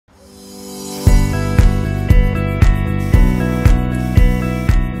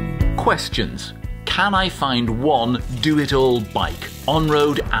questions. Can I find one do-it-all bike,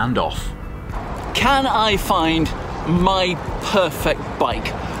 on-road and off? Can I find my perfect bike?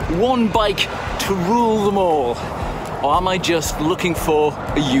 One bike to rule them all? Or am I just looking for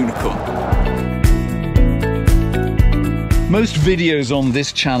a unicorn? Most videos on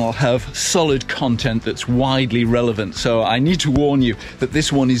this channel have solid content that's widely relevant, so I need to warn you that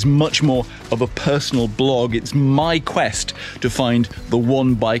this one is much more of a personal blog. It's my quest to find the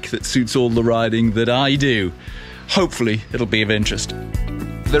one bike that suits all the riding that I do. Hopefully it'll be of interest.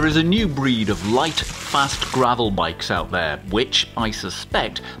 There is a new breed of light, fast gravel bikes out there, which I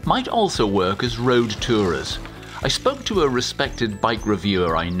suspect might also work as road tourers. I spoke to a respected bike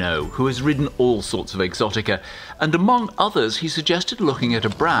reviewer I know who has ridden all sorts of exotica, and among others he suggested looking at a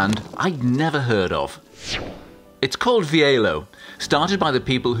brand I'd never heard of. It's called Vielo, started by the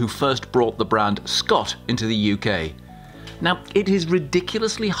people who first brought the brand Scott into the UK. Now, it is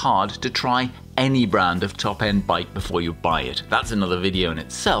ridiculously hard to try any brand of top-end bike before you buy it. That's another video in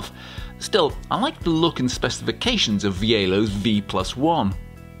itself. Still, I like the look and specifications of Vielo's V+1.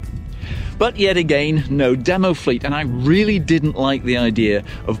 But yet again, no demo fleet, and I really didn't like the idea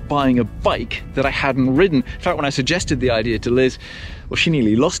of buying a bike that I hadn't ridden. In fact, when I suggested the idea to Liz, well, she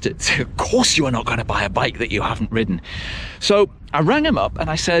nearly lost it. So, of course you are not going to buy a bike that you haven't ridden. So I rang him up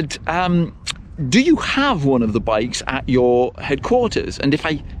and I said, do you have one of the bikes at your headquarters? And if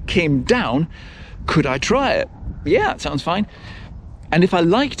I came down, could I try it? Yeah, that sounds fine. And if I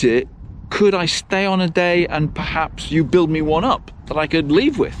liked it, could I stay on a day and perhaps you build me one up that I could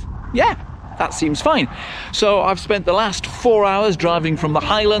leave with? Yeah, that seems fine. So I've spent the last 4 hours driving from the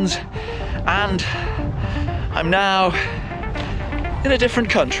Highlands and I'm now in a different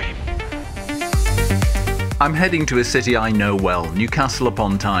country. I'm heading to a city I know well, Newcastle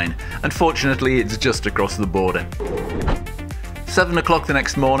upon Tyne. Unfortunately, it's just across the border. 7 o'clock the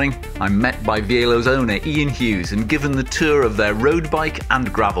next morning, I'm met by Vielo's owner, Ian Hughes, and given the tour of their road bike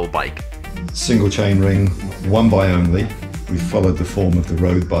and gravel bike. Single chain ring, one by only. We've followed the form of the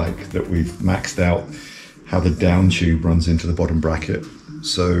road bike that we've maxed out how the down tube runs into the bottom bracket.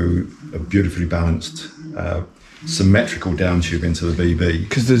 So a beautifully balanced, symmetrical down tube into the BB.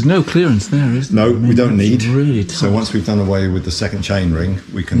 Because there's no clearance there, is there? No, we don't need. Really tough. So once we've done away with the second chain ring,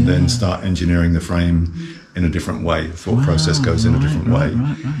 we can then start engineering the frame in a different way. The thought process goes in a different way.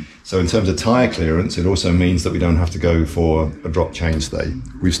 Right. So in terms of tyre clearance, it also means that we don't have to go for a drop chainstay.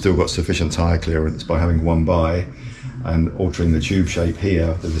 We've still got sufficient tyre clearance by having one by and altering the tube shape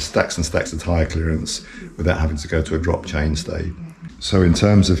here. There's stacks and stacks of tyre clearance without having to go to a drop chainstay. So in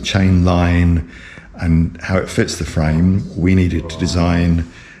terms of chain line and how it fits the frame, we needed to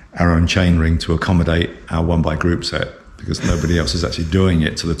design our own chain ring to accommodate our one by group set because nobody else is actually doing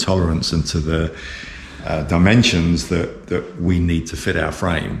it to the tolerance and to the dimensions that we need to fit our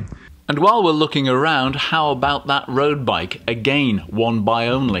frame. And while we're looking around, how about that road bike? Again, one by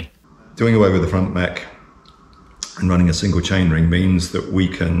only. Doing away with the front mech and running a single chain ring means that we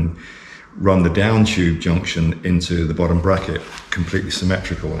can run the down tube junction into the bottom bracket completely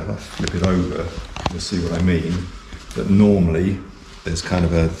symmetrical. And if I flip it over, you'll see what I mean. That normally there's kind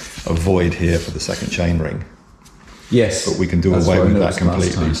of a void here for the second chain ring. Yes. But we can do away with that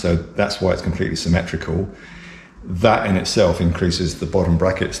completely. So that's why it's completely symmetrical. That in itself increases the bottom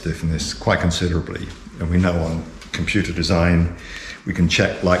bracket stiffness quite considerably. And we know on computer design, we can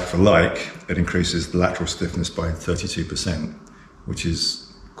check like for like, it increases the lateral stiffness by 32%, which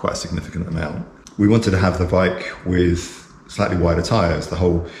is quite a significant amount. We wanted to have the bike with slightly wider tyres. The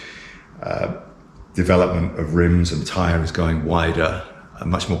whole development of rims and tyre is going wider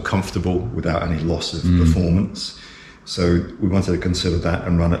and much more comfortable without any loss of performance. So we wanted to consider that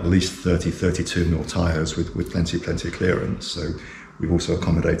and run at least 32 mil tyres with plenty of clearance. So we've also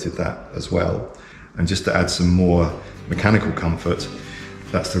accommodated that as well. And just to add some more mechanical comfort,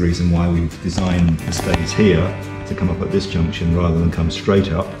 that's the reason why we've designed the stays here to come up at this junction rather than come straight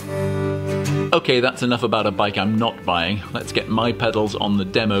up. Okay, that's enough about a bike I'm not buying. Let's get my pedals on the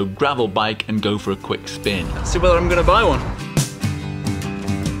demo gravel bike and go for a quick spin. Let's see whether I'm going to buy one.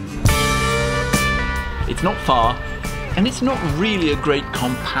 It's not far, and it's not really a great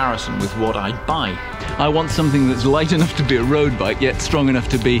comparison with what I'd buy. I want something that's light enough to be a road bike, yet strong enough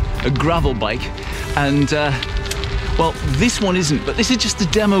to be a gravel bike. And, well, this one isn't, but this is just a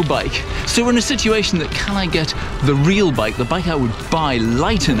demo bike. So we're in a situation that can I get the real bike, the bike I would buy,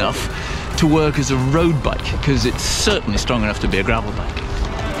 light enough to work as a road bike, because it's certainly strong enough to be a gravel bike.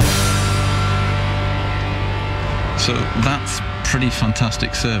 So that's pretty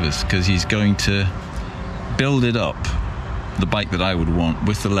fantastic service, because he's going to build it up, the bike that I would want,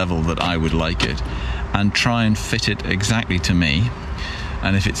 with the level that I would like it, and try and fit it exactly to me.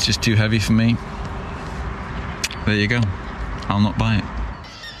 And if it's just too heavy for me, there you go. I'll not buy it.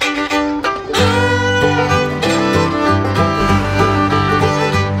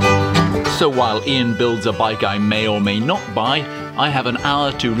 So while Ian builds a bike I may or may not buy, I have an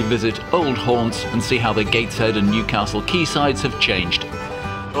hour to revisit old haunts and see how the Gateshead and Newcastle quaysides have changed.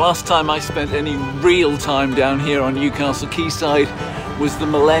 The last time I spent any real time down here on Newcastle quayside was the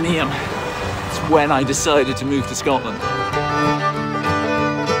millennium. It's when I decided to move to Scotland.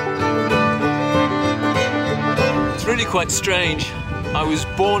 It's really quite strange. I was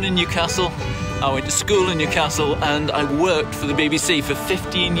born in Newcastle, I went to school in Newcastle, and I worked for the BBC for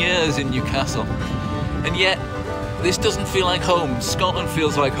 15 years in Newcastle. And yet, this doesn't feel like home. Scotland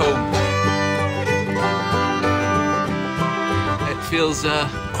feels like home. It feels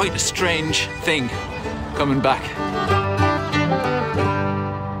quite a strange thing coming back.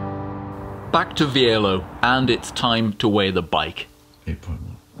 Back to Vielo, and it's time to weigh the bike. 8.1.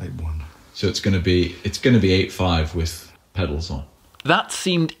 8.1. So it's going to be 8.5 with pedals on. That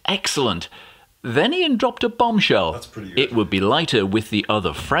seemed excellent. Then Ian dropped a bombshell. That's pretty good. It would be lighter with the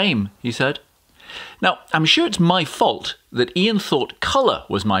other frame, he said. Now, I'm sure it's my fault that Ian thought colour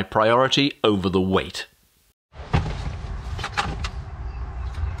was my priority over the weight.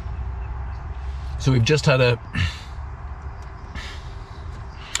 So we've just had a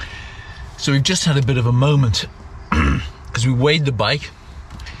bit of a moment because we weighed the bike,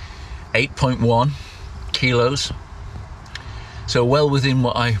 8.1 kilos, so well within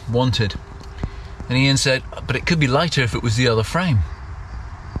what I wanted. And Ian said, but it could be lighter if it was the other frame.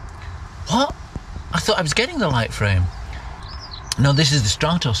 What? I thought I was getting the light frame. No, this is the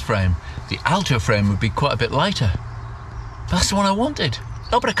Stratos frame. The Alto frame would be quite a bit lighter. But that's the one I wanted.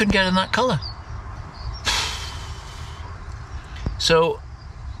 Oh, but I couldn't get it in that colour. So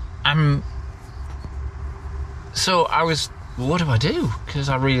I was, what do I do? Because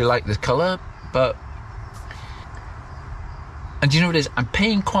I really like this colour, but... And you know what it is? I'm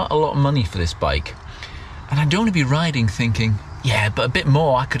paying quite a lot of money for this bike. And I don't want to be riding thinking, yeah, but a bit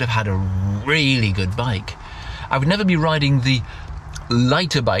more, I could have had a really good bike. I would never be riding the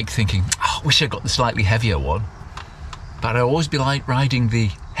lighter bike thinking, oh, I wish I got the slightly heavier one. But I'd always be like riding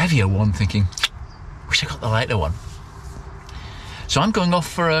the heavier one thinking, wish I got the lighter one. So I'm going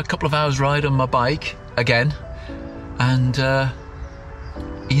off for a couple of hours ride on my bike again. And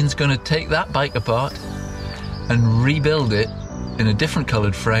Ian's going to take that bike apart and rebuild it in a different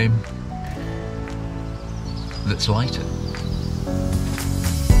coloured frame that's lighter.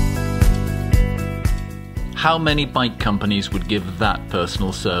 How many bike companies would give that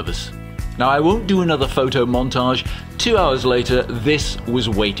personal service? Now, I won't do another photo montage. 2 hours later, this was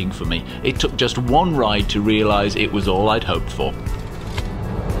waiting for me. It took just one ride to realise it was all I'd hoped for.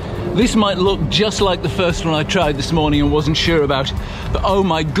 This might look just like the first one I tried this morning and wasn't sure about, but oh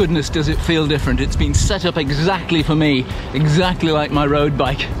my goodness, does it feel different. It's been set up exactly for me, exactly like my road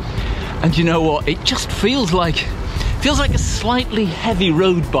bike. And you know what? It just feels like a slightly heavy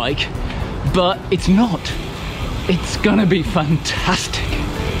road bike, but it's not. It's gonna be fantastic.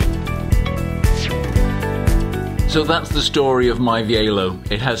 So that's the story of my Vielo.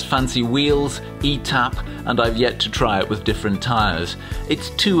 It has fancy wheels, E-tap, and I've yet to try it with different tyres.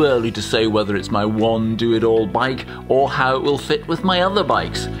 It's too early to say whether it's my one do-it-all bike or how it will fit with my other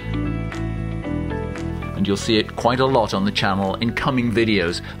bikes. And you'll see it quite a lot on the channel in coming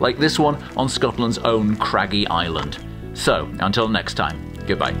videos, like this one on Scotland's own craggy island. So, until next time,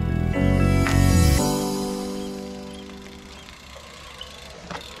 goodbye.